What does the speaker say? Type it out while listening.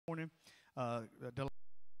morning.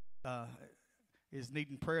 Is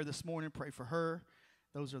needing prayer this morning. Pray for her.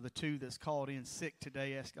 Those are the two that's called in sick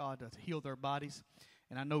today. Ask God to heal their bodies.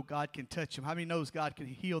 And I know God can touch them. How many knows God can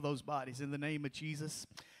heal those bodies in the name of Jesus?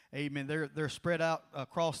 Amen. They're spread out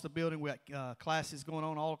across the building. We got classes going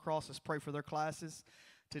on all across. Let's pray for their classes.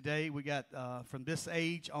 Today we got from this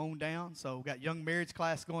age on down. So we got young marriage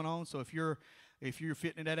class going on. So if you're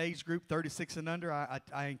fitting in that age group, 36 and under,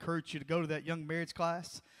 I encourage you to go to that young marriage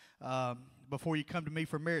class before you come to me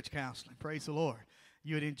for marriage counseling. Praise the Lord.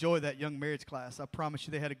 You would enjoy that young marriage class. I promise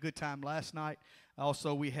you they had a good time last night.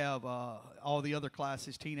 Also, we have all the other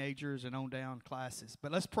classes, teenagers and on down classes.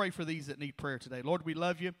 But let's pray for these that need prayer today. Lord, we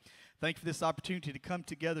love you. Thank you for this opportunity to come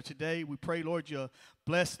together today. We pray, Lord, you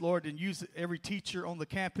bless, Lord, and use every teacher on the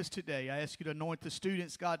campus today. I ask you to anoint the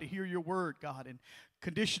students, God, to hear your word, God, and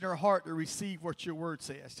condition their heart to receive what your word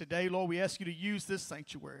says. Today, Lord, we ask you to use this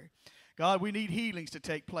sanctuary. God, we need healings to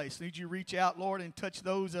take place. Need you to reach out, Lord, and touch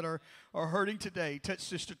those that are hurting today. Touch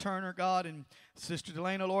Sister Turner, God, and Sister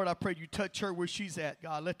Delana, Lord. I pray you touch her where she's at,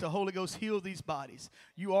 God. Let the Holy Ghost heal these bodies.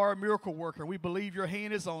 You are a miracle worker. We believe your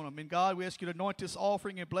hand is on them. And, God, we ask you to anoint this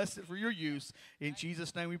offering and bless it for your use. In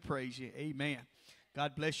Jesus' name we praise you. Amen.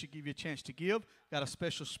 God bless you. Give you a chance to give. Got a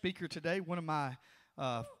special speaker today. One of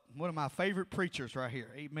my favorite preachers right here.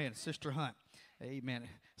 Amen. Sister Hunt. Amen.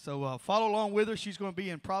 So follow along with her. She's going to be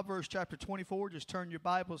in Proverbs chapter 24. Just turn your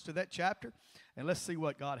Bibles to that chapter, and let's see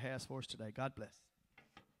what God has for us today. God bless.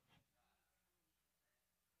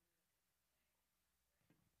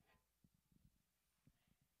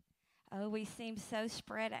 Oh, we seem so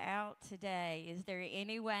spread out today. Is there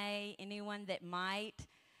any way anyone that might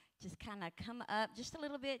just kind of come up just a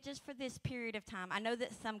little bit just for this period of time? I know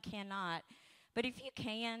that some cannot, but if you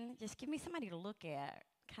can, just give me somebody to look at,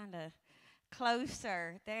 kind of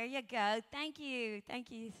closer. There you go. Thank you.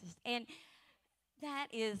 Thank you. And that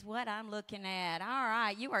is what I'm looking at. All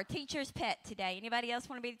right. You are teacher's pet today. Anybody else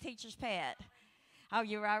want to be the teacher's pet? Oh,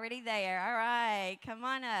 you're already there. All right. Come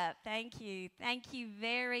on up. Thank you. Thank you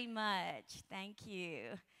very much. Thank you.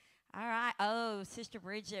 All right. Oh, Sister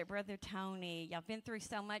Bridget, Brother Tony. Y'all been through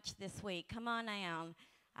so much this week. Come on down.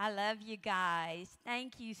 I love you guys.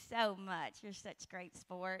 Thank you so much. You're such great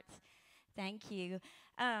sports. Thank you.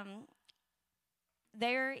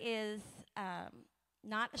 There is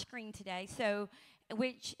not a screen today, so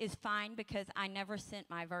which is fine because I never sent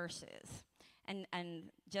my verses. And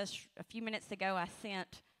just a few minutes ago, I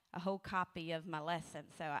sent a whole copy of my lesson,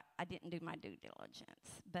 so I didn't do my due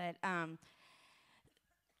diligence. But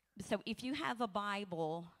so if you have a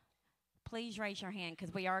Bible, please raise your hand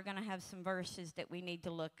because we are going to have some verses that we need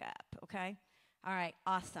to look up, okay? All right,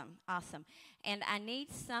 awesome. And I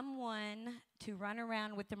need someone to run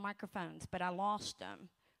around with the microphones, but I lost them.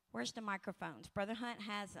 Where's the microphones? Brother Hunt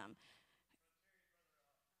has them.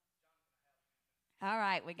 All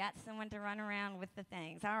right, we got someone to run around with the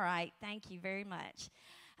things. All right, thank you very much.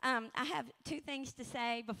 I have two things to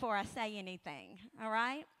say before I say anything, all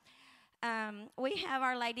right? We have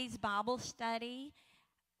our ladies' Bible study.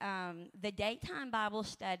 The daytime Bible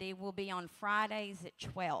study will be on Fridays at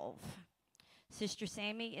 12. Sister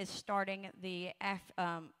Sammy is starting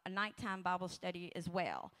a nighttime Bible study as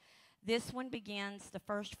well. This one begins the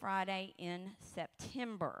first Friday in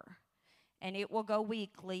September, and it will go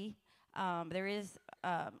weekly. There is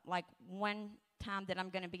like one time that I'm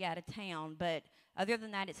going to be out of town, but other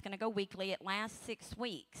than that, it's going to go weekly. It lasts 6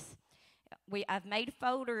 weeks. I've made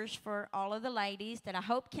folders for all of the ladies that I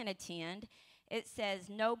hope can attend. It says,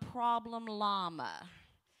 "No problem llama,"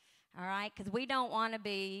 all right, because we don't want to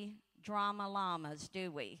be drama llamas,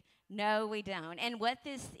 do we? No, we don't. And what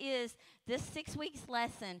this 6 weeks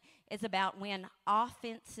lesson is about when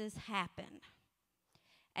offenses happen.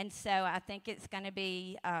 And so I think it's going to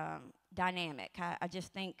be dynamic. I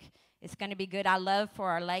just think it's going to be good. I love for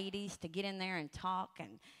our ladies to get in there and talk,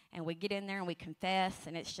 and we get in there and we confess,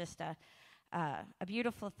 and it's just a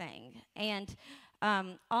beautiful thing. And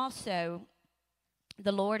also,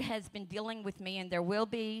 the Lord has been dealing with me, and there will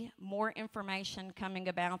be more information coming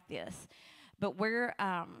about this. But we're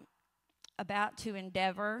about to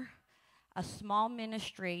endeavor a small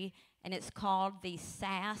ministry, and it's called the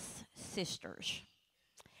SAS Sisters.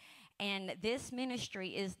 And this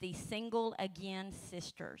ministry is the Single Again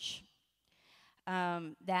Sisters.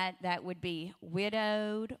 That would be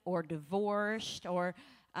widowed or divorced or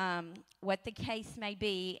what the case may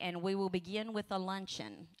be, and we will begin with a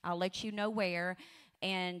luncheon. I'll let you know where.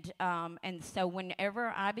 And so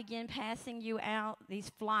whenever I begin passing you out these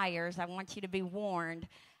flyers, I want you to be warned.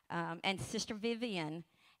 And Sister Vivian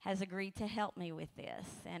has agreed to help me with this.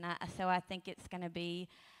 And so I think it's going to be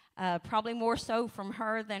probably more so from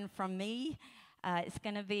her than from me. It's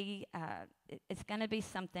going to be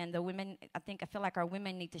something. The women, I feel like our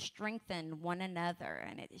women need to strengthen one another,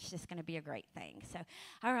 and it's just going to be a great thing. So,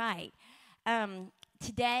 all right.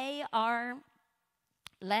 Today our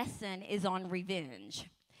lesson is on revenge.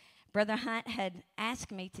 Brother Hunt had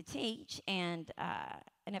asked me to teach, and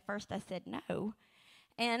at first I said no.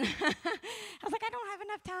 And I was like, I don't have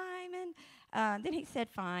enough time. And then he said,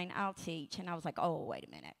 fine, I'll teach. And I was like, oh, wait a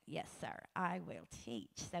minute. Yes, sir, I will teach.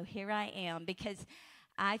 So here I am, because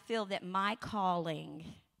I feel that my calling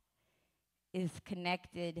is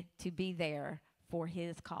connected to be there for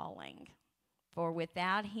his calling. For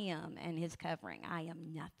without him and his covering, I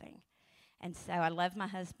am nothing. And so I love my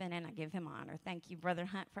husband, and I give him honor. Thank you, Brother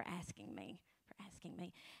Hunt, for asking me.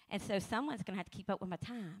 And so someone's going to have to keep up with my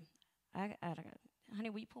time. Honey,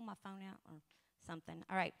 will you pull my phone out or something?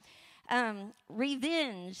 All right.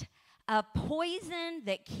 Revenge, a poison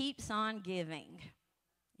that keeps on giving.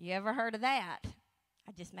 You ever heard of that?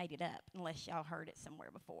 I just made it up, unless y'all heard it somewhere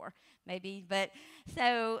before, maybe. But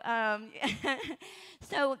so,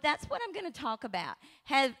 so that's what I'm going to talk about.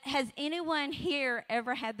 Has anyone here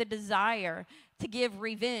ever had the desire to give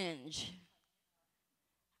revenge?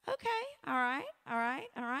 Okay, all right.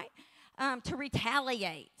 To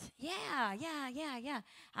retaliate. Yeah.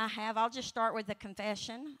 I have. I'll just start with a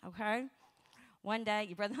confession, okay? One day,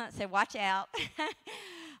 your Brother Hunt said, watch out.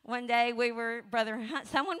 One day,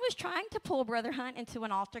 someone was trying to pull Brother Hunt into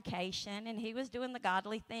an altercation, and he was doing the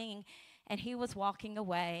godly thing, and he was walking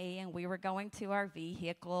away, and we were going to our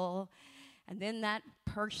vehicle, and then that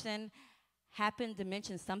person happened to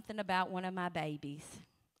mention something about one of my babies,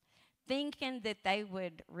 thinking that they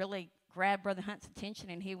would really grab Brother Hunt's attention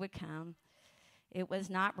and he would come. It was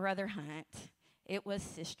not Brother Hunt. It was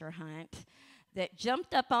Sister Hunt that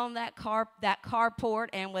jumped up on that carport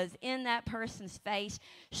and was in that person's face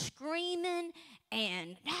screaming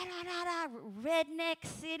and redneck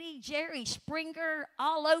city, Jerry Springer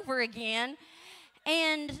all over again.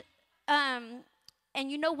 And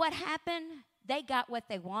you know what happened? They got what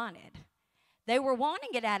they wanted. They were wanting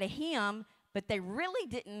it out of him, but they really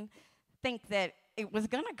didn't think that it was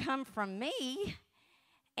going to come from me.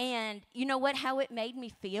 And you know how it made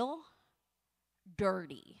me feel?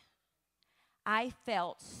 Dirty. I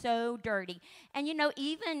felt so dirty. And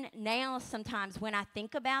even now sometimes when I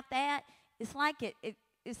think about that, it's like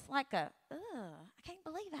it's like I can't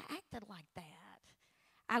believe I acted like that.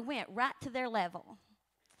 I went right to their level.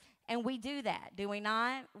 And we do that, do we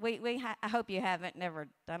not? I hope you haven't never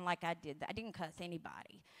done like I did that. I didn't cuss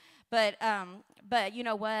anybody. But you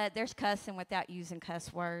know what? There's cussing without using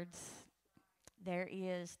cuss words. There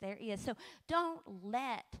is. So don't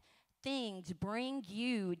let things bring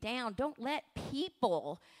you down. Don't let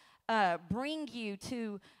people bring you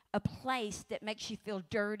to a place that makes you feel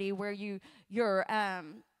dirty, where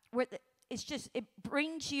it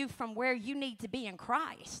brings you from where you need to be in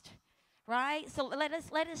Christ, right? So let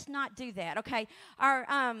us not do that. Okay,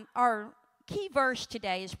 our key verse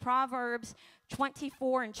today is Proverbs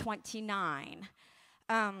 24 and 29.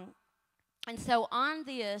 And so on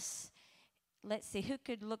this, let's see, who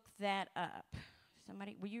could look that up?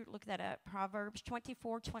 Somebody, will you look that up? Proverbs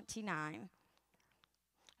 24, 29.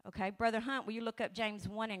 Okay, Brother Hunt, will you look up James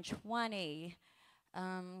 1 and 20?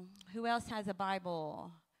 Who else has a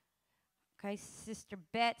Bible? Okay, Sister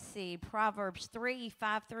Betsy, Proverbs 3,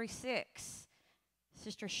 5 through 6.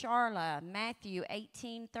 Sister Charla, Matthew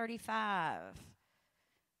 18:35.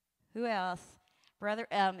 Who else? Brother,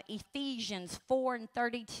 Ephesians 4 and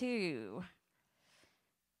 32.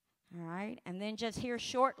 All right, and then just here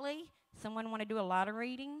shortly, someone want to do a lot of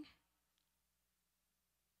reading?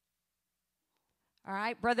 All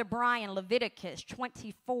right, Brother Brian, Leviticus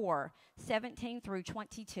 24, 17 through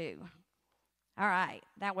 22. All right,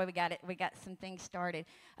 that way we got it. We got some things started.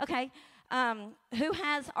 Okay, who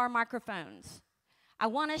has our microphones? I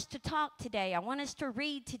want us to talk today. I want us to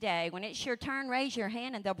read today. When it's your turn, raise your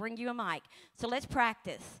hand and they'll bring you a mic. So let's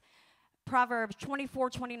practice. Proverbs 24,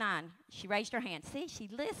 29. She raised her hand. See, she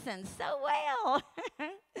listens so well.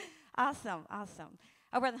 Awesome.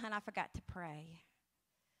 Oh, Brother Hunt, I forgot to pray.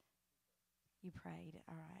 You prayed.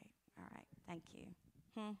 All right. Thank you.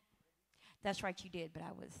 That's right, you did, but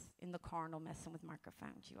I was in the carnal messing with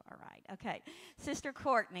microphones. You are right. Okay. Sister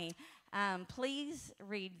Courtney, please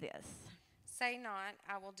read this. Say not,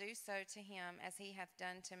 I will do so to him as he hath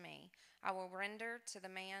done to me. I will render to the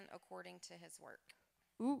man according to his work.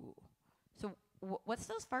 Ooh. So what's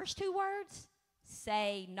those first two words?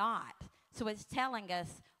 Say not. So it's telling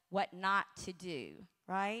us what not to do,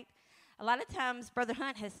 right? A lot of times, Brother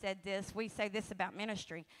Hunt has said this. We say this about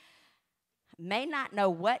ministry. May not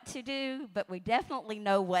know what to do, but we definitely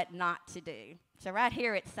know what not to do. So right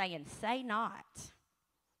here it's saying, say not.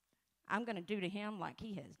 I'm going to do to him like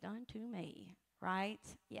he has done to me. Right?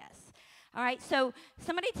 Yes. All right, so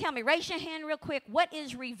somebody tell me, raise your hand real quick. What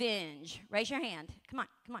is revenge? Raise your hand. Come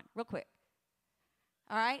on, real quick.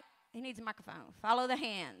 All right? He needs a microphone. Follow the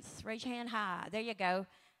hands. Raise your hand high. There you go.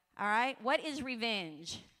 All right, what is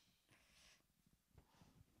revenge?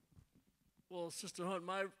 Well, Sister Hunt,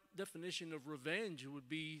 my definition of revenge would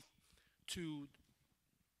be to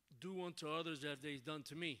do unto others as they've done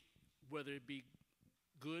to me, whether it be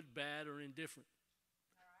good, bad, or indifferent.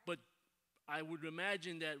 But I would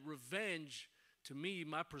imagine that revenge, to me,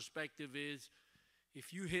 my perspective is,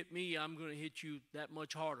 if you hit me, I'm going to hit you that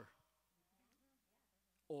much harder.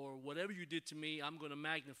 Or whatever you did to me, I'm going to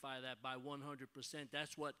magnify that by 100%.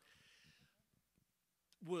 That's what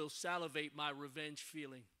will salivate my revenge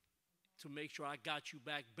feeling, to make sure I got you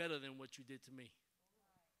back better than what you did to me.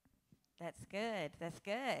 That's good. That's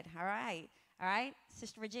good. All right. All right,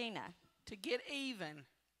 Sister Regina. To get even.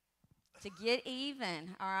 To get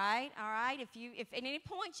even. All right. All right. If at any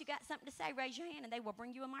point you got something to say, raise your hand and they will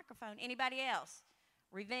bring you a microphone. Anybody else?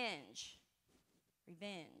 Revenge.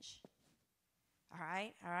 Revenge. All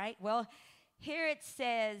right. All right. Well, here it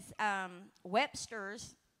says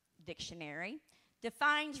Webster's dictionary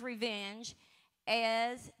defines revenge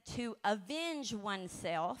as to avenge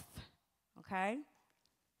oneself, okay,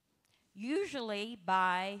 usually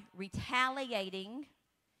by retaliating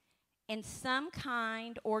in some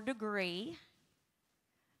kind or degree,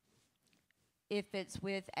 if it's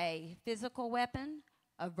with a physical weapon,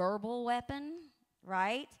 a verbal weapon,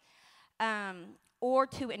 right, or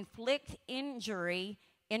to inflict injury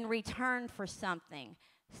in return for something,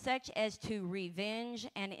 such as to revenge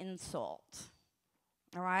an insult.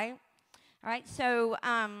 All right? All right, so,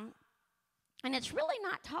 and it's really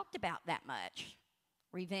not talked about that much,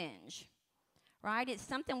 revenge, right? It's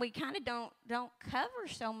something we kind of don't cover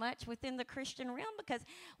so much within the Christian realm because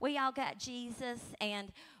we all got Jesus,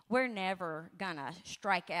 and we're never going to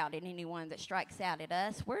strike out at anyone that strikes out at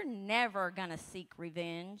us. We're never going to seek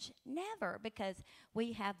revenge, never, because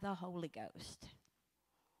we have the Holy Ghost.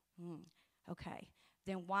 Okay,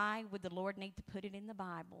 then why would the Lord need to put it in the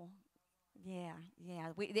Bible? Yeah,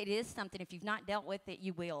 it is something. If you've not dealt with it,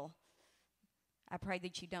 you will. I pray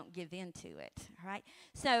that you don't give in to it, all right?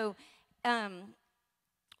 So,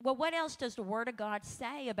 well, what else does the Word of God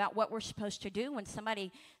say about what we're supposed to do when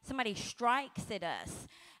somebody strikes at us?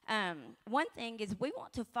 One thing is we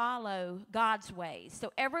want to follow God's ways.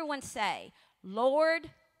 So everyone say, Lord,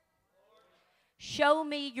 show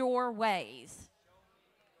me your ways.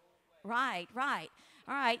 Right.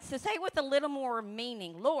 All right, so say it with a little more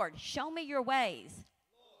meaning. Lord, show me your ways.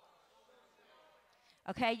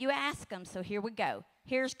 Okay, you ask them, so here we go.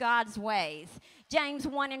 Here's God's ways. James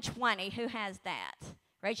 1:20, who has that?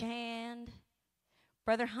 Raise your hand.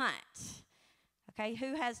 Brother Hunt. Okay,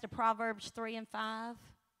 who has the Proverbs 3:5?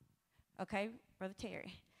 Okay, Brother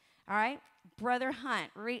Terry. All right, Brother Hunt.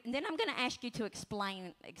 And then I'm going to ask you to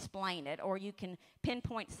explain it, or you can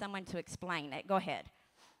pinpoint someone to explain it. Go ahead.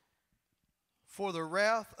 For the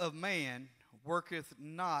wrath of man worketh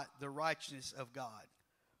not the righteousness of God.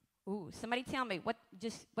 Ooh, somebody tell me, what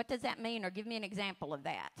does that mean, or give me an example of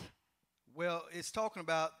that? Well, it's talking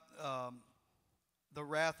about the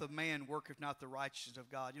wrath of man worketh not the righteousness of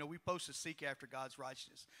God. You know, we're supposed to seek after God's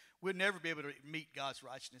righteousness. We'll never be able to meet God's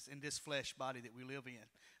righteousness in this flesh body that we live in,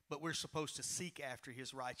 but we're supposed to seek after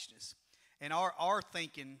his righteousness. And our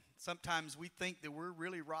thinking, sometimes we think that we're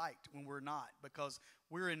really right when we're not, because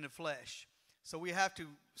we're in the flesh. So we have to,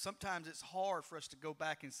 sometimes it's hard for us to go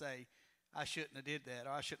back and say, I shouldn't have did that,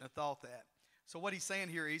 or I shouldn't have thought that. So what he's saying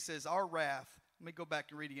here, he says, our wrath, let me go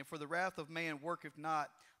back and read again. For the wrath of man worketh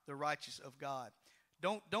not the righteousness of God.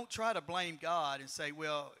 Don't try to blame God and say,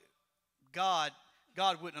 well, God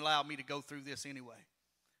wouldn't allow me to go through this anyway.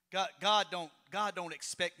 God don't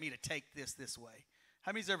expect me to take this way.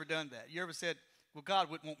 How many's ever done that? You ever said, well,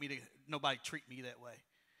 God wouldn't want nobody treat me that way?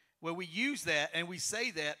 Well, we use that and we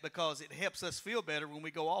say that because it helps us feel better when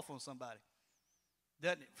we go off on somebody.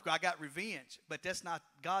 Doesn't it? I got revenge, but that's not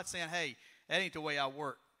God saying, hey, that ain't the way I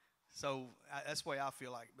work. So that's the way I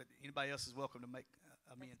feel like. But anybody else is welcome to make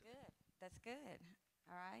amend. That's good.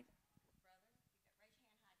 All right. Brother, raise your hand high.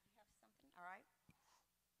 Do you have something? All right.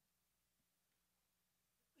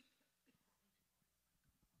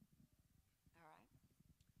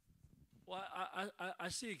 Well, I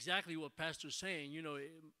see exactly what Pastor's saying. You know,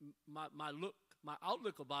 my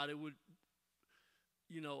outlook about it would,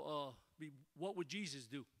 be what would Jesus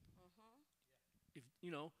do? If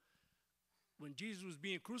when Jesus was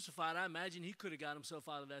being crucified, I imagine he could have got himself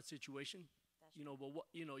out of that situation. But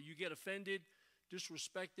you get offended,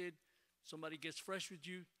 disrespected, somebody gets fresh with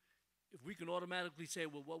you, if we can automatically say,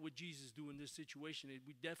 well, what would Jesus do in this situation,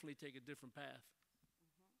 we definitely take a different path.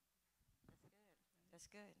 That's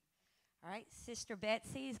good. All right, Sister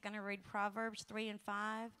Betsy is going to read Proverbs 3 and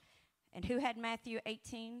 5. And who had Matthew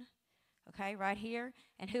 18? Okay, right here.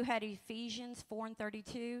 And who had Ephesians 4 and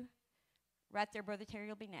 32? Right there, Brother Terry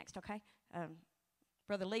will be next, okay?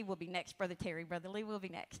 Brother Lee will be next, Brother Terry. Brother Lee will be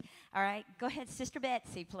next. All right, go ahead, Sister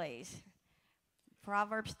Betsy, please.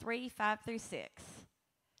 Proverbs 3, 5 through 6.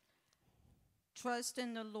 Trust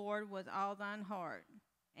in the Lord with all thine heart,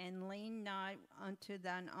 and lean not unto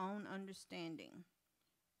thine own understanding.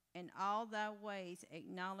 In all thy ways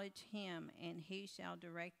acknowledge him, and he shall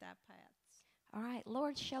direct thy paths. All right,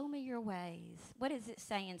 Lord, show me your ways. What is it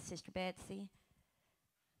saying, Sister Betsy?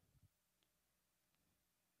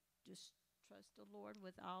 Just trust the Lord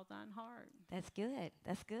with all thine heart. That's good.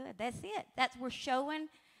 That's good. That's it. We're showing,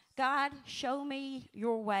 God, show me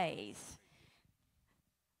your ways.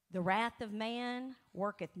 The wrath of man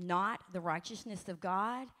worketh not the righteousness of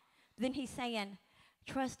God. Then he's saying,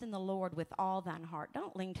 trust in the Lord with all thine heart.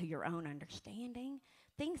 Don't lean to your own understanding.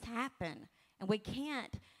 Things happen, and we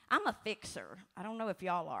can't. I'm a fixer. I don't know if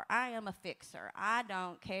y'all are. I am a fixer. I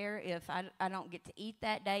don't care if I don't get to eat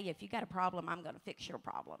that day. If you got a problem, I'm going to fix your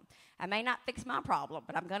problem. I may not fix my problem,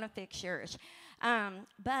 but I'm going to fix yours.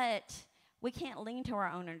 But we can't lean to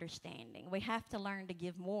our own understanding. We have to learn to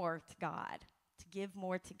give more to God, to give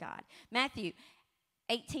more to God. Matthew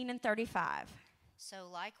 18 and 35. So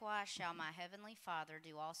likewise shall my heavenly Father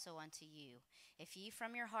do also unto you, if ye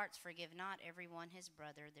from your hearts forgive not every one his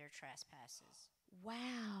brother their trespasses. Wow.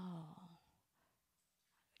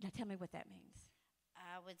 Now tell me what that means.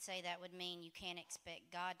 I would say that would mean you can't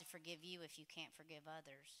expect God to forgive you if you can't forgive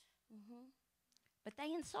others. Mm-hmm. But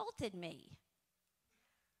they insulted me.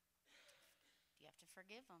 You have to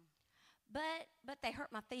forgive them. But they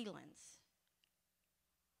hurt my feelings.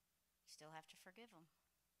 You still have to forgive them.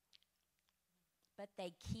 But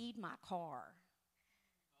they keyed my car.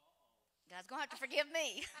 God's going to have to forgive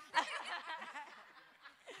me.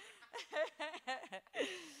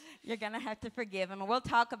 You're going to have to forgive them. And we'll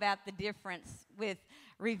talk about the difference with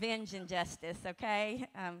revenge and justice, okay?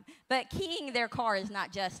 But keying their car is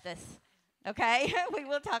not justice, okay? We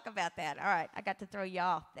will talk about that. All right, I got to throw you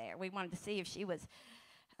off there. We wanted to see if she was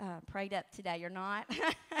prayed up today or not.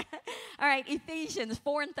 All right, Ephesians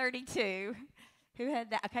 4 and 32. Who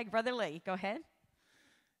had that? Okay, Brother Lee, go ahead.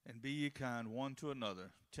 And be ye kind one to another,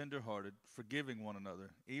 tender-hearted, forgiving one another,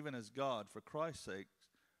 even as God, for Christ's sake,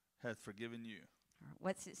 hath forgiven you.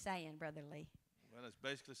 What's it saying, Brother Lee? Well, it's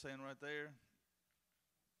basically saying right there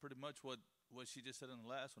pretty much what she just said in the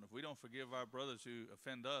last one. If we don't forgive our brothers who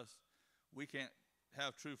offend us, we can't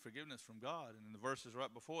have true forgiveness from God. And in the verses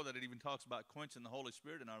right before that, it even talks about quenching the Holy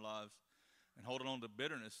Spirit in our lives and holding on to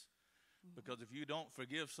bitterness. Mm-hmm. Because if you don't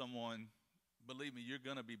forgive someone, believe me, you're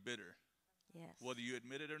going to be bitter. Yes. Whether you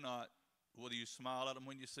admit it or not, whether you smile at them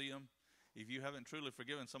when you see them, if you haven't truly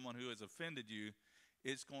forgiven someone who has offended you,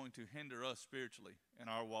 it's going to hinder us spiritually in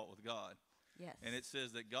our walk with God. Yes. And it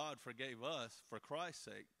says that God forgave us for Christ's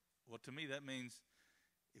sake. Well, to me, that means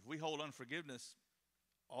if we hold unforgiveness,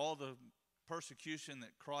 all the persecution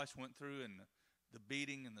that Christ went through and the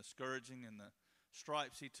beating and the scourging and the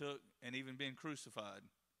stripes he took and even being crucified,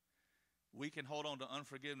 we can hold on to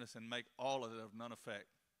unforgiveness and make all of it of none effect.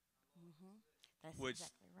 Mm-hmm. That's which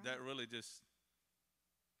exactly right. That really just,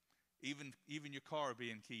 even your car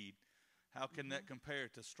being keyed, how can that compare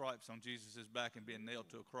to stripes on Jesus' back and being nailed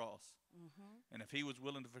to a cross? Mm-hmm. And if he was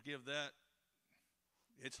willing to forgive that,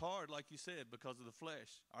 it's hard, like you said, because of the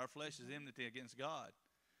flesh. Our flesh is enmity against God,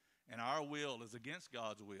 and our will is against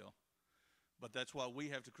God's will. But that's why we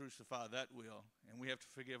have to crucify that will, and we have to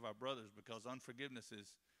forgive our brothers, because unforgiveness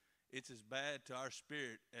it's as bad to our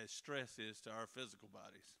spirit as stress is to our physical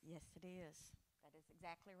bodies. Yes, it is. That is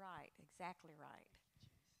exactly right. Exactly right.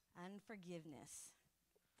 Unforgiveness.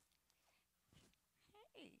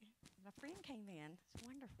 Hey, my friend came in. It's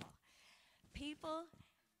wonderful. People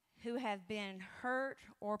who have been hurt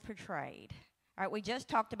or betrayed. All right, we just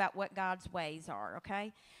talked about what God's ways are,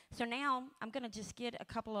 okay? So now I'm going to just get a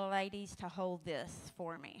couple of ladies to hold this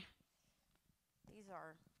for me. These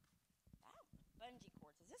are bungee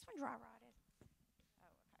cords. Is this one dry rotted?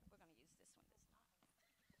 Oh, okay. We're going to use this one this time.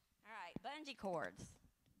 All right, bungee cords.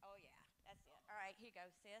 Oh, yeah, that's it. All right, here you go,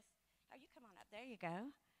 sis. Oh, you come on up. There you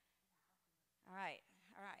go. All right,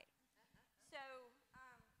 all right. So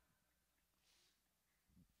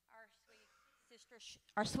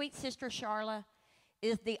our sweet sister Charla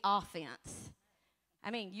is the offense.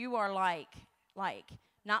 I mean, you are like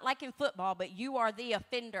not like in football, but you are the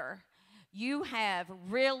offender. You have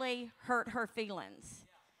really hurt her feelings.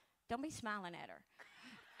 Don't be smiling at her.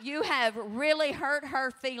 You have really hurt her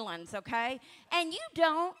feelings, okay? And you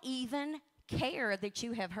don't even care that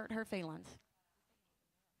you have hurt her feelings.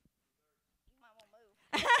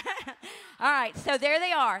 All right, so there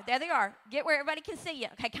they are. There they are. Get where everybody can see you.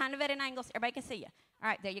 Okay, kind of at an angle so everybody can see you. All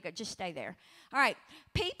right, there you go. Just stay there. All right,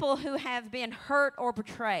 people who have been hurt or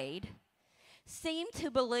betrayed seem to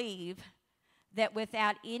believe that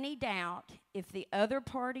without any doubt, if the other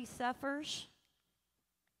party suffers,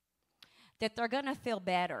 that they're going to feel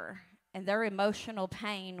better and their emotional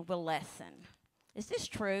pain will lessen. Is this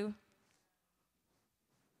true?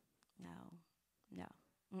 No.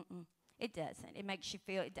 Mm-mm. It doesn't. It makes you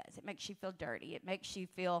feel, it does. It makes you feel dirty. It makes you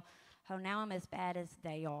feel, oh, now I'm as bad as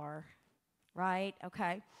they are. Right?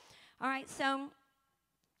 Okay. All right, so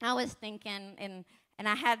I was thinking, and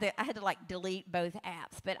I had to like delete both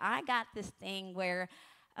apps, but I got this thing where,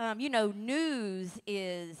 news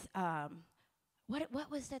is,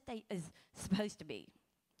 what was that they is supposed to be?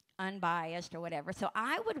 Unbiased or whatever. So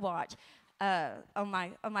I would watch on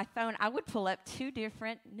my phone, I would pull up 2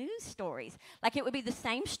 different news stories. Like it would be the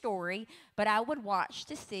same story, but I would watch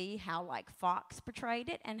to see how like Fox portrayed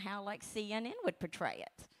it and how like CNN would portray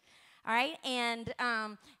it. All right, and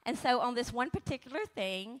so on this one particular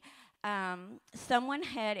thing, someone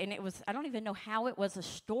had, and it was, I don't even know how it was a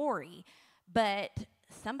story, but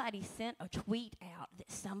somebody sent a tweet out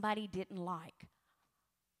that somebody didn't like.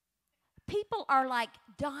 People are like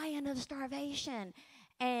dying of starvation,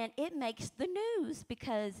 and it makes the news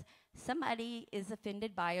because somebody is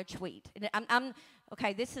offended by a tweet. And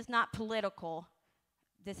okay, this is not political.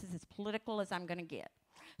 This is as political as I'm going to get.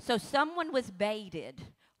 So someone was baited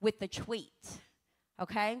with the tweet,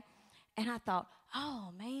 okay? And I thought,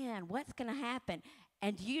 oh, man, what's going to happen?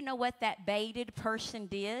 And do you know what that baited person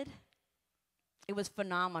did? It was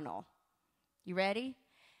phenomenal. You ready?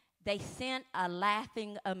 They sent a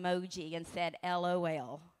laughing emoji and said,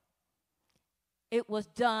 LOL. It was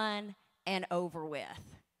done and over with.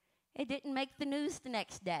 It didn't make the news the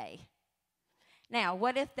next day. Now,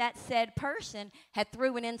 what if that said person had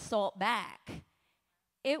threw an insult back?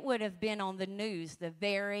 It would have been on the news the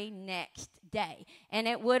very next day. And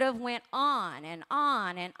it would have went on and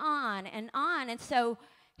on and on and on. And so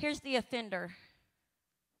here's the offender.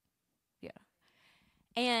 Yeah.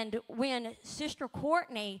 And when Sister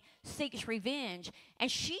Courtney seeks revenge,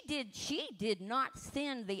 and she did not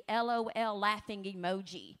send the LOL laughing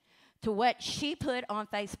emoji to what she put on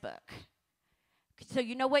Facebook. So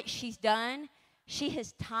you know what she's done? She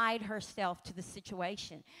has tied herself to the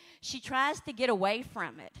situation. She tries to get away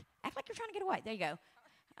from it. Act like you're trying to get away. There you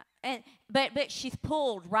go. But she's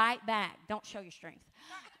pulled right back. Don't show your strength.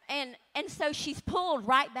 And so she's pulled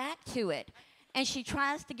right back to it. And she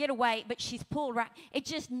tries to get away, but she's pulled right. It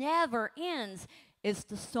just never ends. It's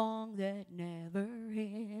the song that never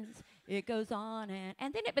ends. It goes on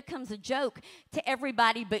and then it becomes a joke to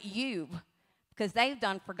everybody but you because they've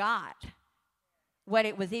done forgot what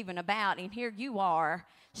it was even about. And here you are,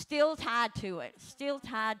 still tied to it.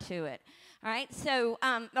 All right, so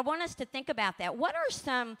I want us to think about that. What are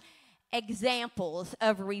some examples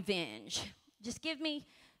of revenge? Just give me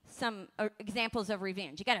some examples of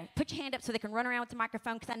revenge. You got to put your hand up so they can run around with the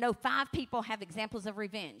microphone because I know 5 people have examples of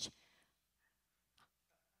revenge.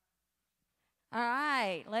 All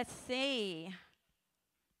right, let's see.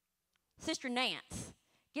 Sister Nance,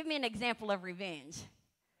 give me an example of revenge.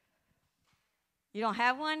 You don't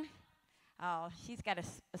have one? Oh, she's got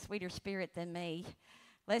a sweeter spirit than me.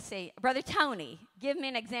 Let's see. Brother Tony, give me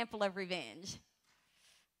an example of revenge.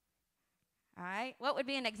 All right. What would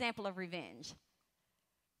be an example of revenge?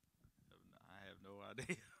 I have no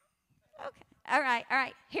idea. Okay. All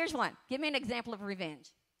right. Here's one. Give me an example of revenge.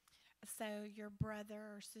 So your brother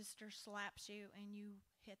or sister slaps you and you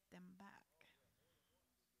hit them back.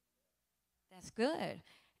 That's good.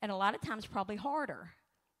 And a lot of times probably harder.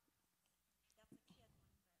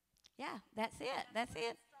 Yeah, that's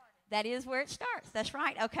it. That is where it starts. That's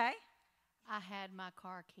right. Okay. I had my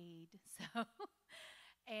car keyed, so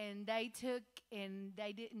and they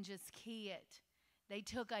didn't just key it. They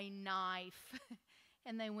took a knife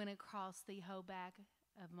and they went across the whole back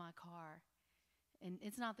of my car. And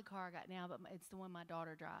it's not the car I got now, but it's the one my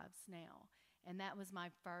daughter drives now. And that was my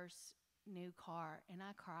first new car, and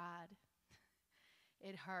I cried.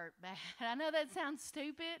 It hurt bad. I know that sounds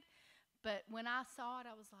stupid, but when I saw it,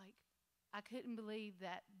 I was like, I couldn't believe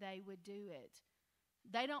that they would do it.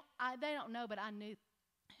 They don't know, but I knew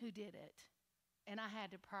who did it. And I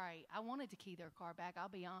had to pray. I wanted to key their car back, I'll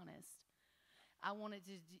be honest. I wanted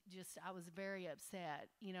to I was very upset,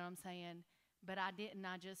 you know what I'm saying? But I didn't.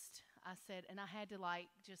 I said, and I had to I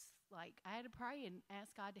had to pray and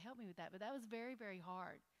ask God to help me with that. But that was very, very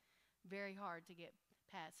hard. very hard to get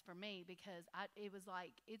past for me, because it was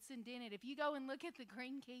like, it's indented. If you go and look at the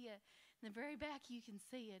green Kia, in the very back you can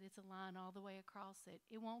see it. It's a line all the way across it.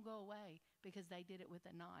 It won't go away because they did it with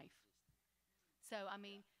a knife. So, I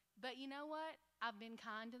mean, but you know what? I've been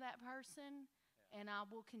kind to that person, and I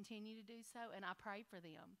will continue to do so, and I pray for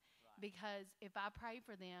them. Because if I pray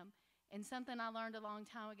for them, and something I learned a long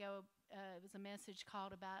time ago, it was a message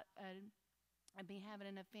called about me having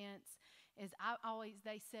an offense, is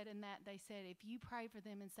they said if you pray for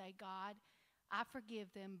them and say, God, I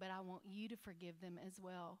forgive them, but I want you to forgive them as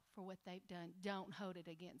well for what they've done. Don't hold it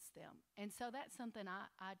against them. And so that's something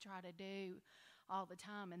I try to do all the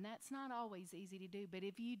time, and that's not always easy to do. But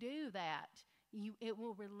if you do that, it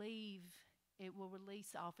will release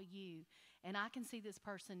off of you. And I can see this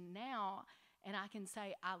person now, and I can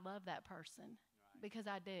say I love that person, because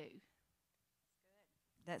I do.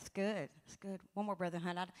 That's good. That's good. One more, Brother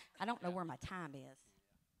Hunt. I don't know where my time is.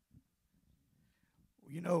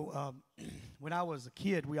 You know, when I was a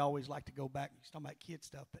kid, we always like to go back. He's talking about kid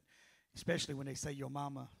stuff, but especially when they say your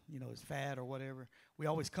mama, is fat or whatever, we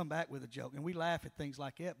always come back with a joke, and we laugh at things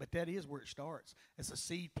like that. But that is where it starts. It's a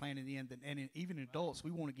seed planted in the end, and even adults,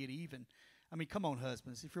 we want to get even. I mean, come on,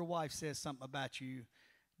 husbands. If your wife says something about you,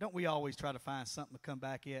 don't we always try to find something to come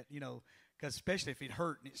back at? Because especially if it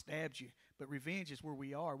hurt and it stabs you. But revenge is where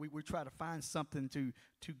we are. We try to find something to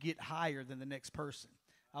get higher than the next person.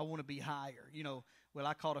 I want to be higher. Well,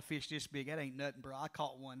 I caught a fish this big. That ain't nothing, bro. I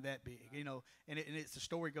caught one that big. And it's the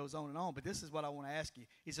story goes on and on. But this is what I want to ask you.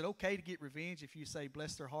 Is it okay to get revenge if you say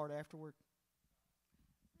bless their heart afterward?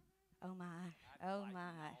 Oh, my. Oh,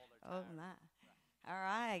 my. Oh, my. All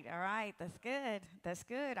right. That's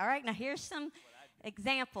good. All right, now here's some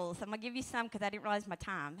examples. I'm going to give you some because I didn't realize my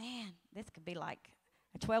time. Man, this could be like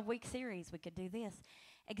a 12-week series. We could do this.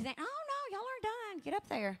 Oh, no, y'all aren't done. Get up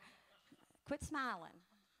there. Quit smiling.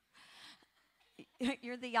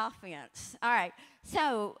 You're the offense. All right.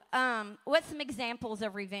 So what's some examples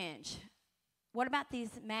of revenge? What about these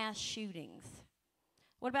mass shootings?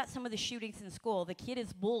 What about some of the shootings in school? The kid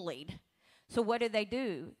is bullied. So what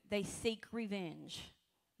do? They seek revenge.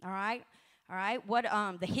 All right? What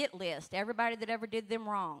the hit list? Everybody that ever did them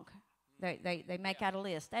wrong. They make out a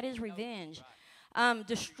list. That is revenge.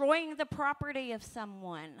 Destroying the property of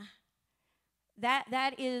someone.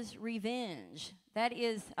 That is revenge. That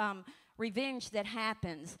is revenge that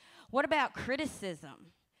happens. What about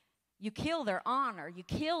criticism? You kill their honor. You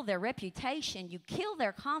kill their reputation. You kill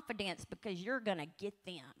their confidence because you're going to get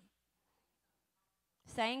them.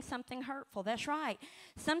 Saying something hurtful. That's right.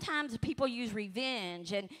 Sometimes people use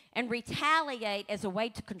revenge and retaliate as a way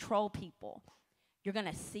to control people. You're going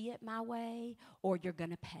to see it my way, or you're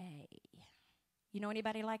going to pay. You know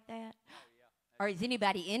anybody like that? Or is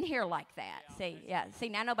anybody in here like that? See,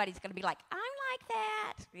 now nobody's going to be like, I'm like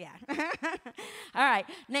that. Yeah. All right.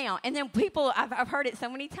 Now, and then people, I've heard it so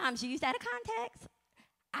many times used out of context.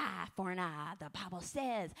 Eye for an eye. The Bible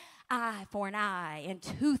says eye for an eye and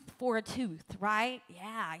tooth for a tooth, right?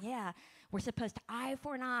 Yeah. We're supposed to eye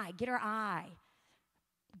for an eye. Get her eye.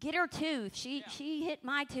 Get her tooth. She hit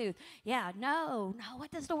my tooth. Yeah, no.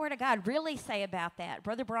 What does the Word of God really say about that?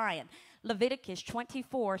 Brother Brian, Leviticus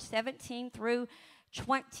 24, 17 through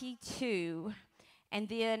 22. And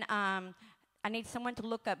then I need someone to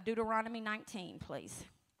look up Deuteronomy 19, please.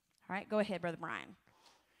 All right, go ahead, Brother Brian.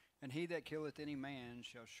 And he that killeth any man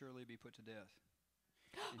shall surely be put to death.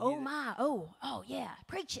 Yeah.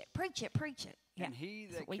 Preach it. Yeah. And he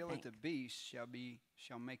that killeth a beast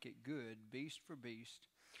shall make it good, beast for beast.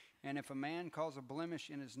 And if a man cause a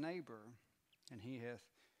blemish in his neighbor, and he hath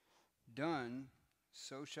done,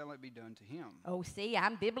 so shall it be done to him. Oh, see,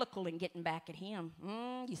 I'm biblical in getting back at him.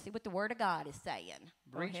 You see what the Word of God is saying.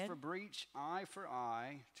 Breach for breach, eye for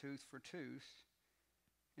eye, tooth for tooth.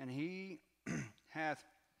 And he hath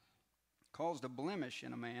caused a blemish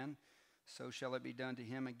in a man, so shall it be done to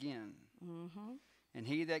him again. Mm-hmm. And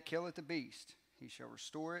he that killeth the beast, he shall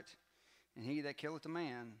restore it. And he that killeth a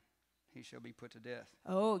man, he shall be put to death.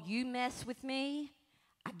 Oh, you mess with me,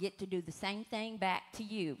 I get to do the same thing back to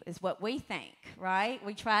you, is what we think, right?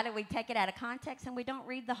 We take it out of context and we don't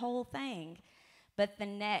read the whole thing. But the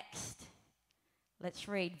next, let's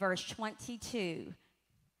read verse 22.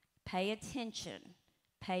 Pay attention.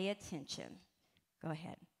 Go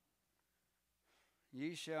ahead.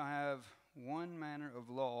 Ye shall have one manner of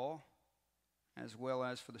law, as well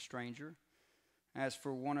as for the stranger, as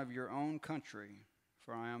for one of your own country,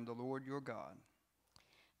 for I am the Lord your God.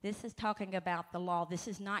 This is talking about the law. This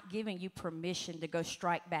is not giving you permission to go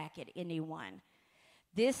strike back at anyone.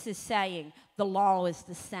 This is saying the law is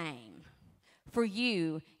the same for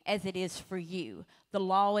you as it is for you. The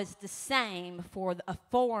law is the same for a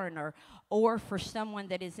foreigner or for someone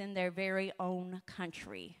that is in their very own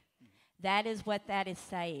country. That is what that is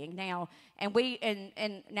saying. Now,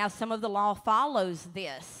 and now some of the law follows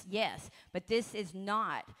this, yes, but this is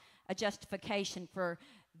not a justification for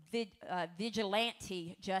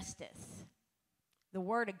vigilante justice. The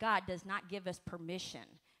Word of God does not give us permission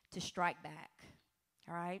to strike back.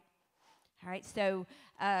 All right? All right, so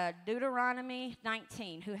Deuteronomy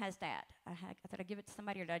 19. Who has that? I thought I'd give it to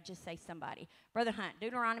somebody, or did I just say somebody? Brother Hunt,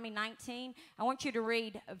 Deuteronomy 19. I want you to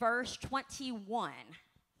read verse 21.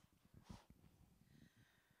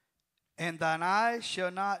 And thine eyes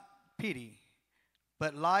shall not pity,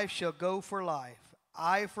 but life shall go for life,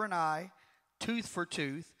 eye for an eye, tooth for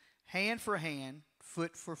tooth, hand for hand,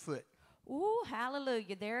 foot for foot. Ooh,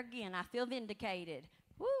 hallelujah. There again, I feel vindicated.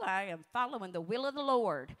 Ooh, I am following the will of the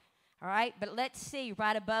Lord. All right, but let's see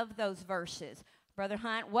right above those verses. Brother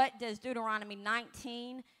Hunt, what does Deuteronomy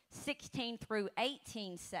 19, 16 through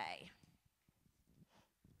 18 say?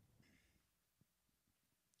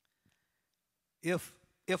 If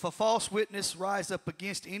a false witness rise up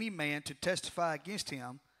against any man to testify against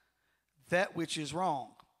him, that which is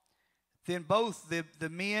wrong, then both the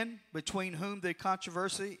men between whom the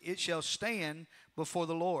controversy, it shall stand before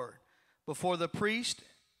the Lord, before the priest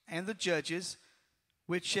and the judges,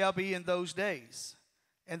 which shall be in those days.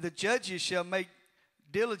 And the judges shall make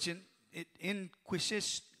diligent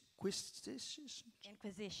inquisition.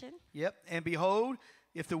 Yep. And behold,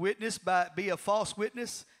 if the witness be a false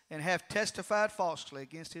witness and have testified falsely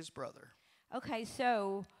against his brother. Okay,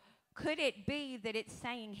 so could it be that it's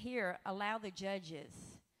saying here, allow the judges,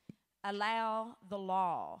 allow the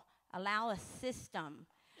law, allow a system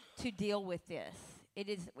to deal with this?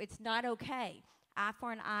 It's not okay. Eye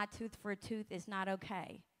for an eye, tooth for a tooth is not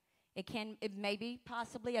okay. It may be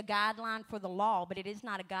possibly a guideline for the law, but it is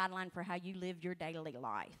not a guideline for how you live your daily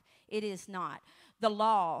life. It is not. The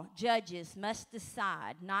law, judges must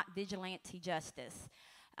decide, not vigilante justice.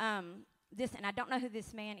 And I don't know who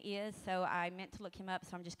this man is, so I meant to look him up,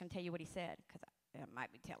 so I'm just going to tell you what he said, because I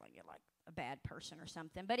might be telling you like a bad person or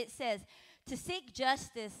something. But it says, to seek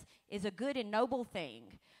justice is a good and noble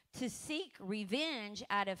thing. To seek revenge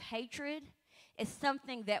out of hatred is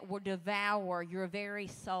something that will devour your very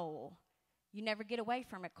soul. You never get away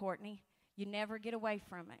from it, Courtney. You never get away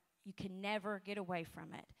from it. You can never get away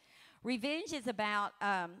from it. Revenge is about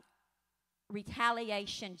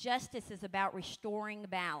retaliation. Justice is about restoring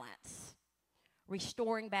balance.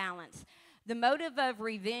 Restoring balance. The motive of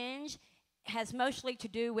revenge has mostly to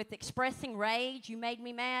do with expressing rage. You made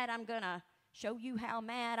me mad. I'm going to show you how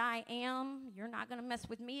mad I am. You're not going to mess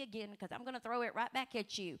with me again because I'm going to throw it right back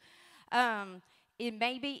at you.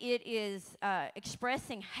 Maybe it is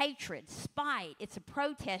expressing hatred, spite. It's a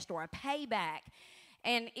protest or a payback.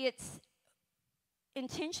 And its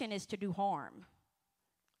intention is to do harm.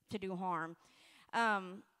 To do harm.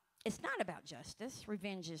 It's not about justice.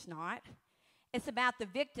 Revenge is not. It's about the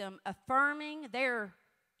victim affirming their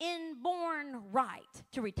inborn right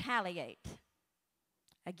to retaliate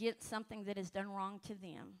against something that is done wrong to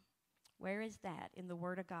them. Where is that in the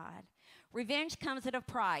Word of God? Revenge comes at a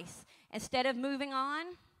price. Instead of moving on,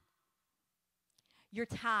 you're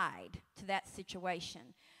tied to that situation.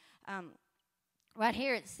 Right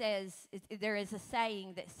here it says, there is a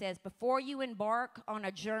saying that says, before you embark on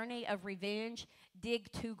a journey of revenge, dig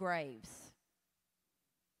 2 graves.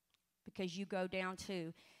 Because you go down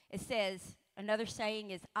to, it says, another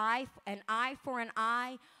saying is, an eye for an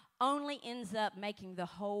eye only ends up making the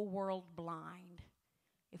whole world blind.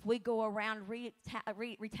 If we go around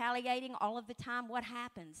retaliating all of the time, what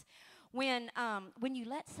happens? When you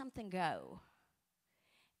let something go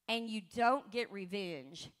and you don't get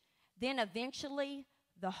revenge, then eventually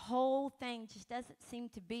the whole thing just doesn't seem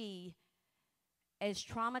to be as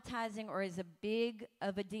traumatizing or as a big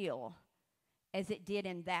of a deal as it did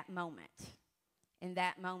in that moment. In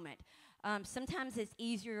that moment. Sometimes it's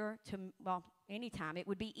easier to, anytime, it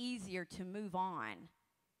would be easier to move on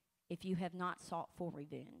if you have not sought for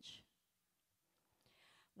revenge.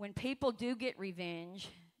 When people do get revenge,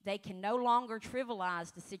 they can no longer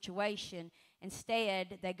trivialize the situation.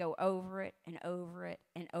 Instead, they go over it and over it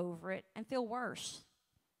and over it and feel worse.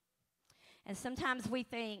 And sometimes we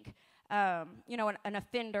think, an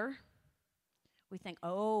offender, we think,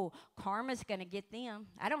 oh, karma's going to get them.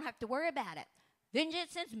 I don't have to worry about it.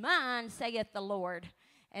 Vengeance is mine, saith the Lord.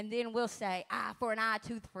 And then we'll say, eye for an eye,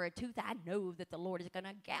 tooth for a tooth. I know that the Lord is going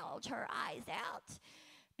to gouge her eyes out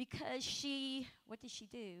because what did she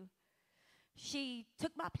do? She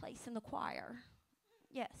took my place in the choir.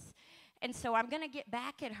 Yes. And so I'm going to get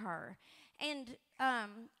back at her. And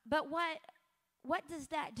but what what does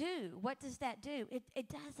that do? What does that do? It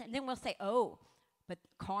doesn't. And then we'll say, oh, but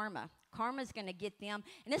karma's going to get them.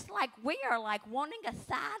 And it's like we are like wanting a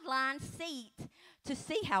sideline seat to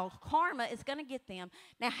see how karma is going to get them.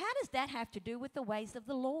 Now, how does that have to do with the ways of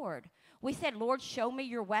the Lord? We said, Lord, show me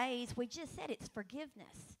your ways. We just said it's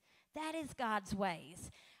forgiveness. That is God's ways.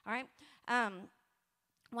 All right?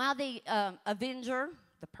 While the avenger,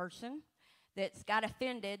 the person that's got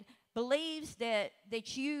offended, believes that the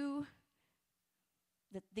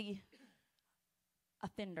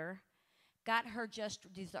offender got her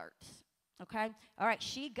just desserts, okay? All right,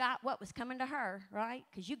 she got what was coming to her, right?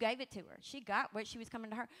 Because you gave it to her. She got what she was coming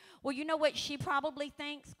to her. Well, you know what she probably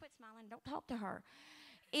thinks? Quit smiling, don't talk to her.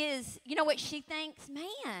 You know what she thinks?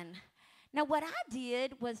 Man, now what I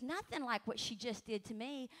did was nothing like what she just did to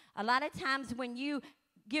me. A lot of times when you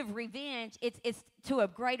give revenge, it's to a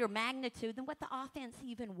greater magnitude than what the offense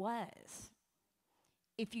even was.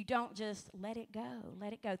 If you don't just let it go,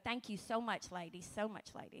 let it go. Thank you so much, ladies, so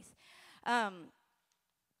much, ladies. And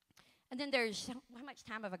then there's, how much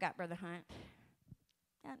time have I got, Brother Hunt?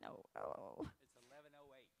 I know. Oh. It's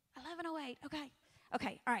 11:08. 11:08, okay.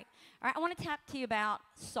 Okay, all right. All right, I want to talk to you about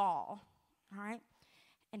Saul, all right?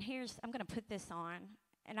 And I'm going to put this on,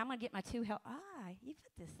 and I'm going to get my two you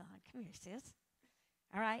put this on. Come here, sis.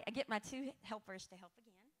 All right, I get my two helpers to help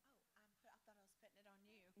again. Oh, I thought I was putting it on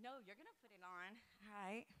you. No, you're going to put it on. All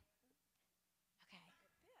right. Okay.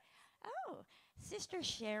 Oh, Sister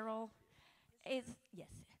Cheryl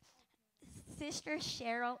Sister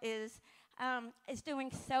Cheryl is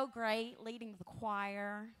doing so great, leading the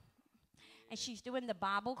choir, and she's doing the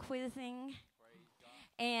Bible quizzing.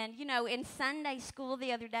 And, you know, in Sunday school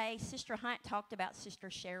the other day, Sister Hunt talked about Sister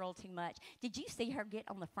Cheryl too much. Did you see her get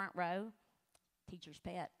on the front row? Teacher's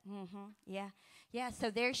pet. Yeah. Yeah,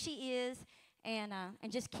 so there she is, and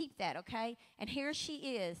just keep that, okay? And here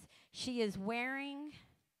she is. She is wearing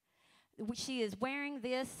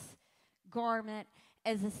this garment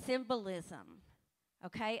as a symbolism,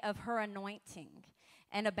 okay, of her anointing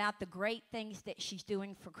and about the great things that she's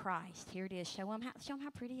doing for Christ. Here it is. Show them how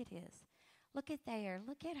pretty it is. Look at there.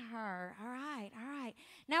 Look at her. All right, all right.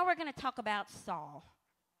 Now we're going to talk about Saul.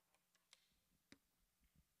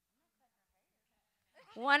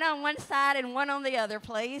 One on one side and one on the other,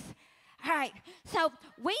 please. All right. So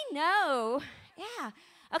we know,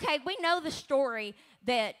 we know the story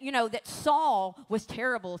that, that Saul was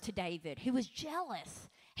terrible to David. He was jealous.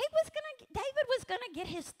 David was going to get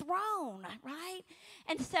his throne, right?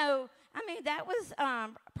 And so, that was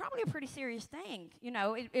probably a pretty serious thing.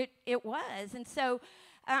 It was. And so,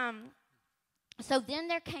 so then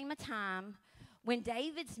there came a time when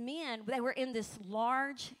David's men, they were in this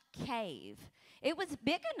large cave. It was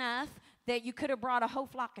big enough that you could have brought a whole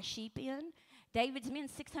flock of sheep in. David's men,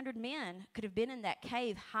 600 men, could have been in that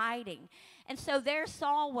cave hiding. And so there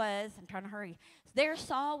Saul was. I'm trying to hurry. There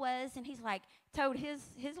Saul was, and he's like, told his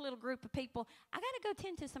little group of people, I got to go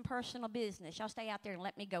tend to some personal business. Y'all stay out there and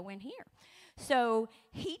let me go in here. So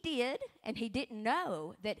he did, and he didn't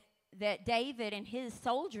know that David and his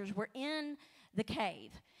soldiers were in the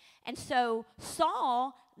cave. And so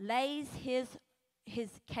Saul lays his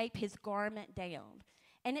cape, his garment down,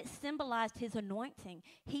 and it symbolized his anointing.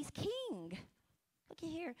 He's king. Looky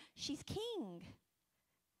here. She's king.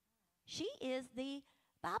 She is the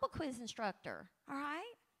Bible quiz instructor, all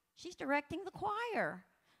right? She's directing the choir.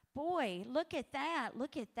 Boy, look at that.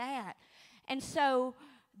 Look at that. And so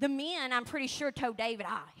the men, I'm pretty sure, told David,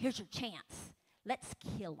 here's your chance. Let's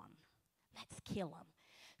kill him. Let's kill him.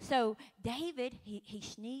 So David, he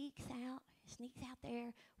sneaks out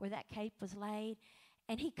there where that cape was laid,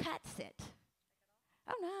 and he cuts it.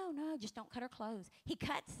 Oh, no, just don't cut her clothes. He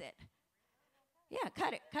cuts it. Yeah,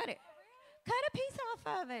 cut it. Cut a piece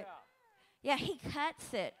off of it. Yeah, he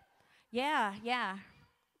cuts it. Yeah.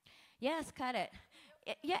 Yes, cut it.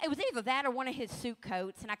 It was either that or one of his suit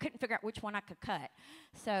coats, and I couldn't figure out which one I could cut.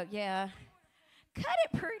 So, yeah. Cut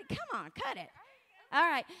it pretty. Come on, cut it. All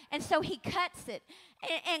right. And so he cuts it.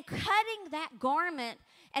 And cutting that garment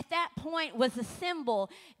at that point was a symbol.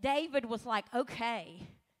 David was like, okay,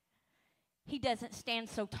 he doesn't stand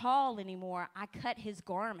so tall anymore. I cut his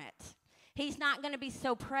garment. He's not going to be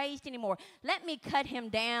so praised anymore. Let me cut him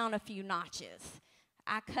down a few notches.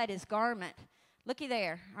 I cut his garment. Looky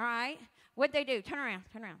there, all right? What'd they do? Turn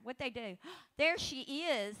around. What'd they do? There she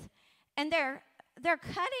is, and they're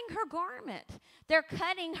cutting her garment. They're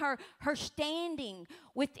cutting her standing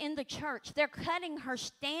within the church. They're cutting her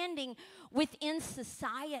standing within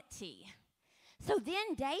society. So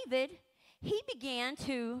then David, he began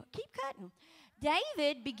to keep cutting.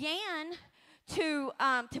 David began to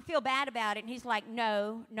feel bad about it, and he's like,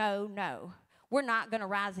 no. We're not going to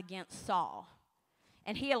rise against Saul.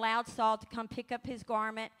 and he allowed Saul to come pick up his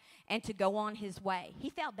garment and to go on his way. He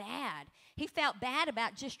felt bad. He felt bad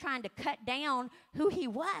about just trying to cut down who he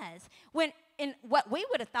was, when in what we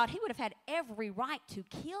would have thought he would have had every right to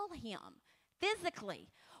kill him physically.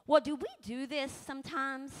 Well, do we do this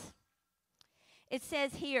sometimes? It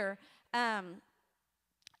says here,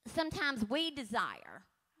 sometimes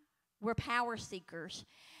we're power seekers,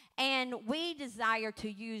 and we desire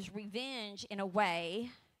to use revenge in a way.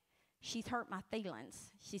 She's hurt my feelings.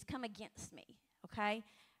 She's come against me, okay?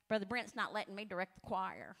 Brother Brent's not letting me direct the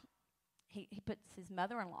choir. He puts his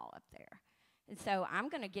mother-in-law up there. And so I'm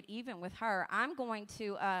going to get even with her. I'm going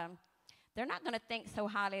to, they're not going to think so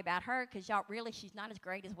highly about her because y'all really, she's not as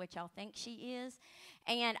great as what y'all think she is.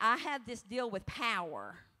 And I have this deal with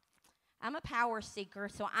power. I'm a power seeker,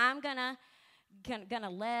 so I'm gonna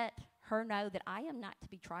let her know that I am not to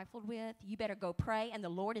be trifled with. You better go pray, and the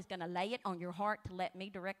Lord is going to lay it on your heart to let me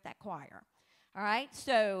direct that choir. All right?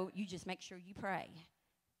 So you just make sure you pray.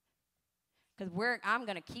 Because I'm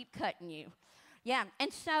going to keep cutting you. Yeah,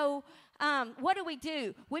 and so what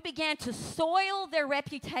do? We began to soil their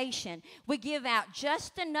reputation. We give out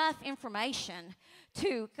just enough information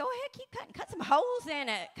to go ahead, keep cutting, cut some holes in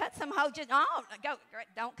it, cut some holes. Just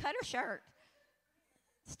don't cut her shirt.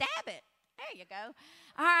 Stab it. There you go.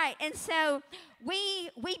 All right, and so we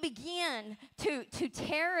begin to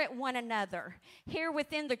tear at one another here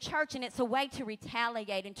within the church, and it's a way to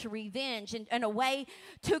retaliate and to revenge and a way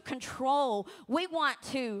to control. We want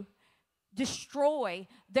to destroy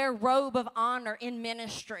their robe of honor in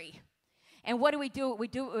ministry. And what do? We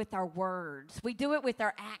do it with our words. We do it with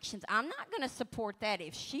our actions. I'm not going to support that.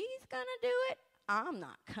 If she's going to do it, I'm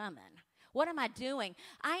not coming. What am I doing?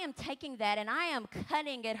 I am taking that and I am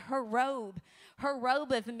cutting at her robe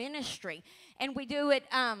of ministry. And we do it,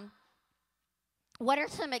 what are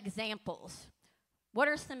some examples? What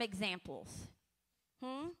are some examples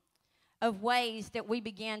of ways that we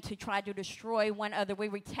begin to try to destroy one another? We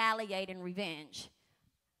retaliate and revenge.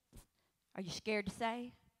 Are you scared to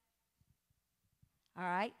say? All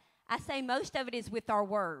right. I say most of it is with our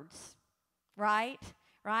words, right?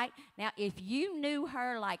 Right? Now, if you knew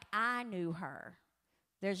her like I knew her,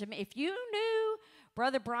 if you knew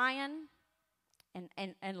Brother Brian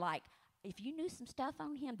and like, if you knew some stuff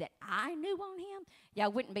on him that I knew on him,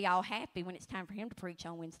 y'all wouldn't be all happy when it's time for him to preach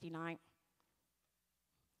on Wednesday night.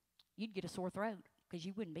 You'd get a sore throat because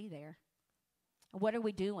you wouldn't be there. What are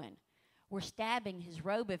we doing? We're stabbing his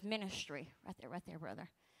robe of ministry. Right there, brother.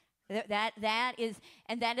 That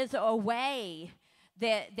is a way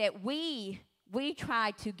that we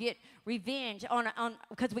try to get revenge on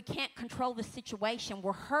because we can't control the situation.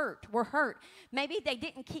 We're hurt. Maybe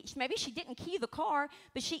she didn't key the car,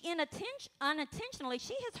 but she unintentionally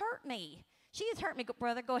she has hurt me.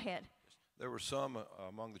 Brother, go ahead. There were some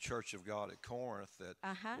among the Church of God at Corinth that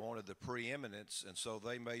wanted the preeminence, and so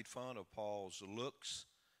they made fun of Paul's looks,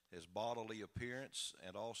 his bodily appearance,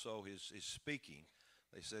 and also his speaking.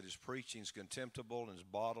 They said his preaching is contemptible and his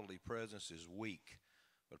bodily presence is weak.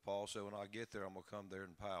 But Paul said, when I get there, I'm going to come there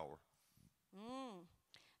in power.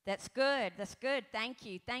 That's good. Thank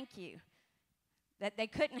you. That they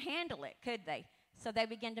couldn't handle it, could they? So they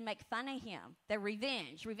began to make fun of him. Their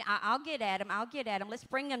revenge. I'll get at him. Let's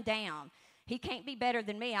bring him down. He can't be better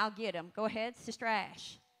than me. I'll get him. Go ahead, Sister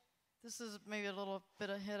Ash. This is maybe a little bit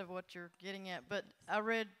ahead of what you're getting at, but I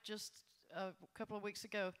read just a couple of weeks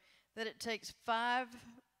ago that it takes 5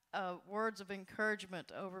 words of encouragement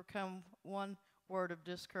to overcome one word of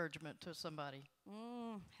discouragement to somebody.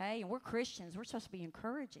 Hey, we're Christians. We're supposed to be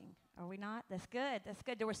encouraging, are we not? That's good.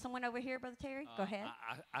 There was someone over here, Brother Terry. Go ahead.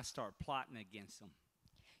 I start plotting against them.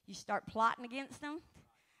 You start plotting against them?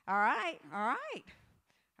 All right.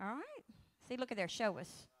 See, look at there. Show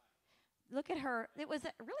us. Look at her. It was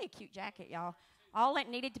really a cute jacket, y'all. All it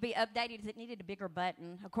needed to be updated is it needed a bigger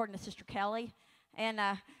button, according to Sister Kelly. And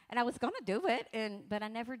I was going to do it, but I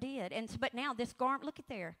never did. But now this garment, look at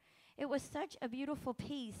there. It was such a beautiful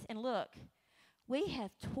piece. And look, we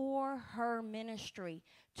have tore her ministry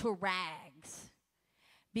to rags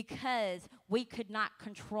because we could not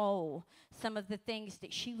control some of the things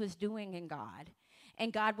that she was doing in God.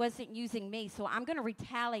 And God wasn't using me, so I'm going to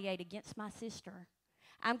retaliate against my sister.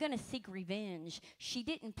 I'm going to seek revenge. She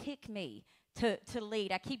didn't pick me to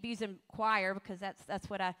lead. I keep using choir because that's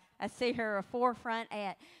what I see her a forefront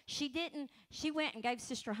at. She went and gave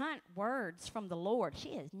Sister Hunt words from the Lord.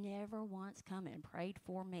 She has never once come and prayed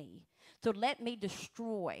for me. So let me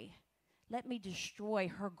destroy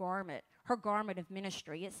her garment of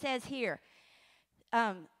ministry. It says here,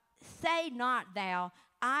 say not thou,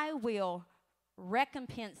 I will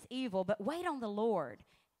recompense evil, but wait on the Lord.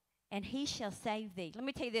 and he shall save thee. Let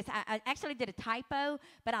me tell you this. I actually did a typo,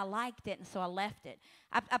 but I liked it, and so I left it.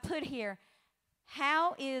 I put here,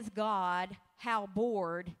 how is God, how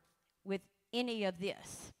bored with any of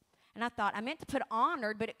this? And I thought, I meant to put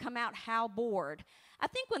honored, but it come out how bored. I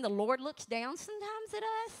think when the Lord looks down sometimes at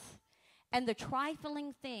us, and the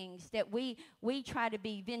trifling things that we try to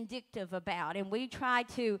be vindictive about, and we try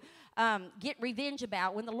to get revenge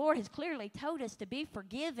about, when the Lord has clearly told us to be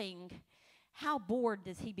forgiving, how bored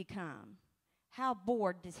does he become? How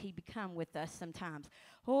bored does he become with us sometimes?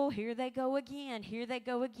 Oh, here they go again. Here they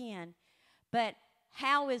go again. But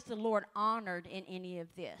how is the Lord honored in any of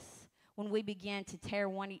this when we begin to tear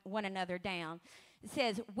one another down? It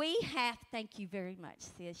says, thank you very much,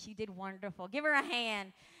 sis. You did wonderful. Give her a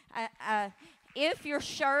hand. If your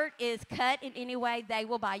shirt is cut in any way, they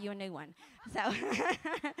will buy you a new one. So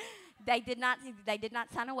they did not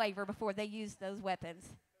sign a waiver before they used those weapons.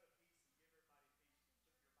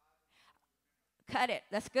 Cut it.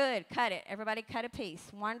 That's good. Cut it. Everybody cut a piece.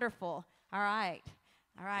 Wonderful. All right.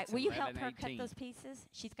 All right. Will you help her cut those pieces?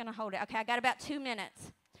 She's going to hold it. Okay, I got about 2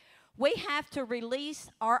 minutes. We have to release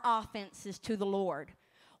our offenses to the Lord.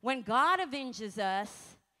 When God avenges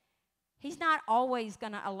us, he's not always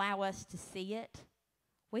going to allow us to see it.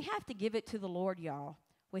 We have to give it to the Lord, y'all.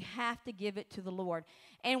 We have to give it to the Lord.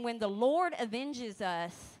 And when the Lord avenges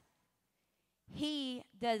us, he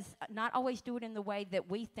does not always do it in the way that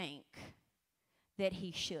we think that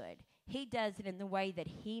he should. He does it in the way that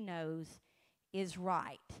he knows is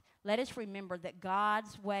right. Let us remember that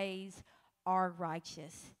God's ways are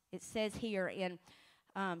righteous. It says here in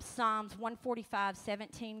Psalms 145,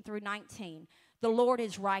 17 through 19, the Lord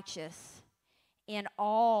is righteous in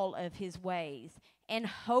all of his ways and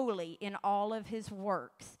holy in all of his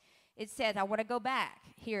works. It says, I want to go back.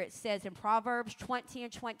 Here it says in Proverbs 20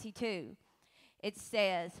 and 22, it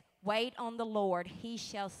says, wait on the Lord, he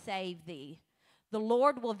shall save thee. The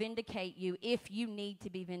Lord will vindicate you if you need to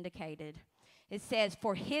be vindicated. It says,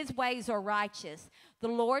 for his ways are righteous. The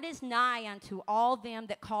Lord is nigh unto all them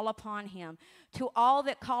that call upon him. To all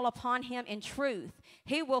that call upon him in truth,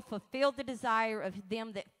 he will fulfill the desire of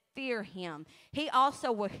them that fear him. He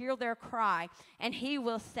also will hear their cry, and he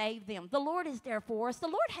will save them. The Lord is there for us. The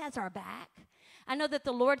Lord has our back. I know that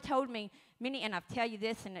the Lord told me and I'll tell you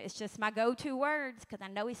this, and it's just my go-to words because I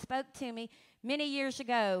know he spoke to me many years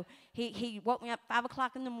ago. He woke me up 5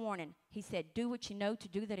 o'clock in the morning. He said, do what you know to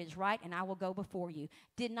do that is right, and I will go before you.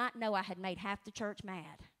 Did not know I had made half the church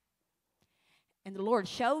mad. And the Lord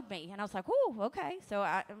showed me, and I was like, "Oh, okay." So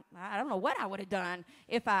I don't know what I would have done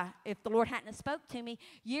if the Lord hadn't have spoke to me.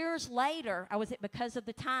 Years later, I was at Because of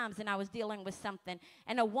the Times, and I was dealing with something,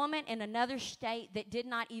 and a woman in another state that did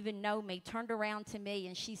not even know me turned around to me,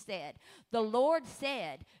 and she said, "The Lord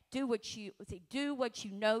said, do what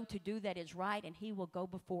you know to do that is right, and he will go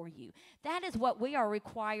before you." That is what we are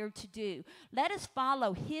required to do. Let us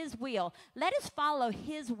follow his will. Let us follow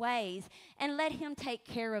his ways, and let him take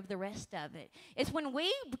care of the rest of it. It's when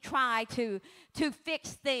we try to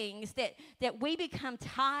fix things that we become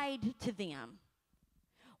tied to them.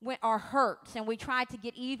 When our hurts and we try to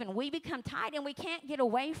get even, we become tied and we can't get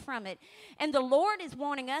away from it. And the Lord is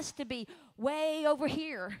wanting us to be way over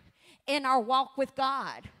here in our walk with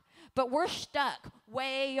God. But we're stuck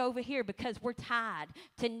way over here because we're tied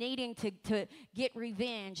to needing to get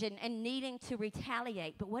revenge and needing to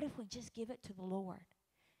retaliate. But what if we just give it to the Lord?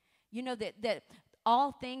 You know that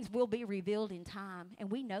all things will be revealed in time,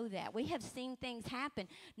 and we know that. We have seen things happen.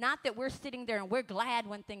 Not that we're sitting there and we're glad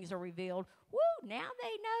when things are revealed. Woo, now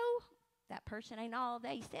they know that person ain't all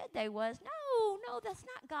they said they was. No, that's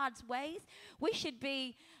not God's ways. We should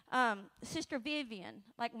be, Sister Vivian,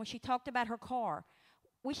 like when she talked about her car,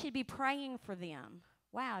 we should be praying for them.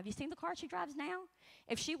 Wow, have you seen the car she drives now?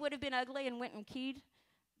 If she would have been ugly and went and keyed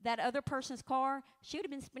that other person's car, she would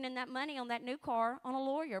have been spending that money on that new car on a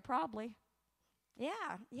lawyer probably.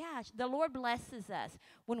 Yeah, the Lord blesses us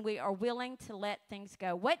when we are willing to let things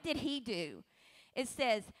go. What did he do? It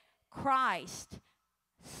says, Christ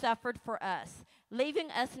suffered for us,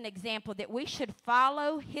 leaving us an example that we should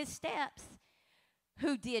follow his steps,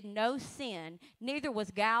 who did no sin, neither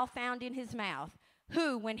was guile found in his mouth,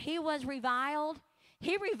 who, when he was reviled,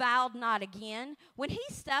 he reviled not again. When he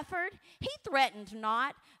suffered, he threatened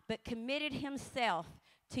not, but committed himself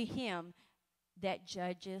to him that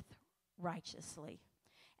judgeth righteously.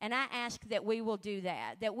 And I ask that we will do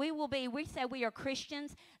that we say we are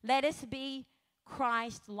Christians, let us be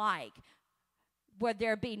Christ-like, where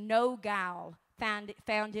there be no guile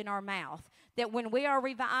found in our mouth, that when we are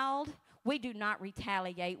reviled, we do not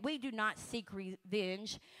retaliate, we do not seek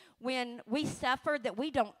revenge. When we suffer, that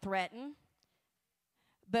we don't threaten,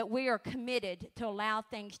 but we are committed to allow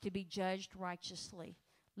things to be judged righteously.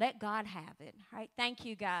 Let God have it. All right, thank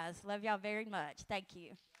you guys. Love y'all very much. Thank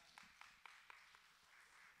you.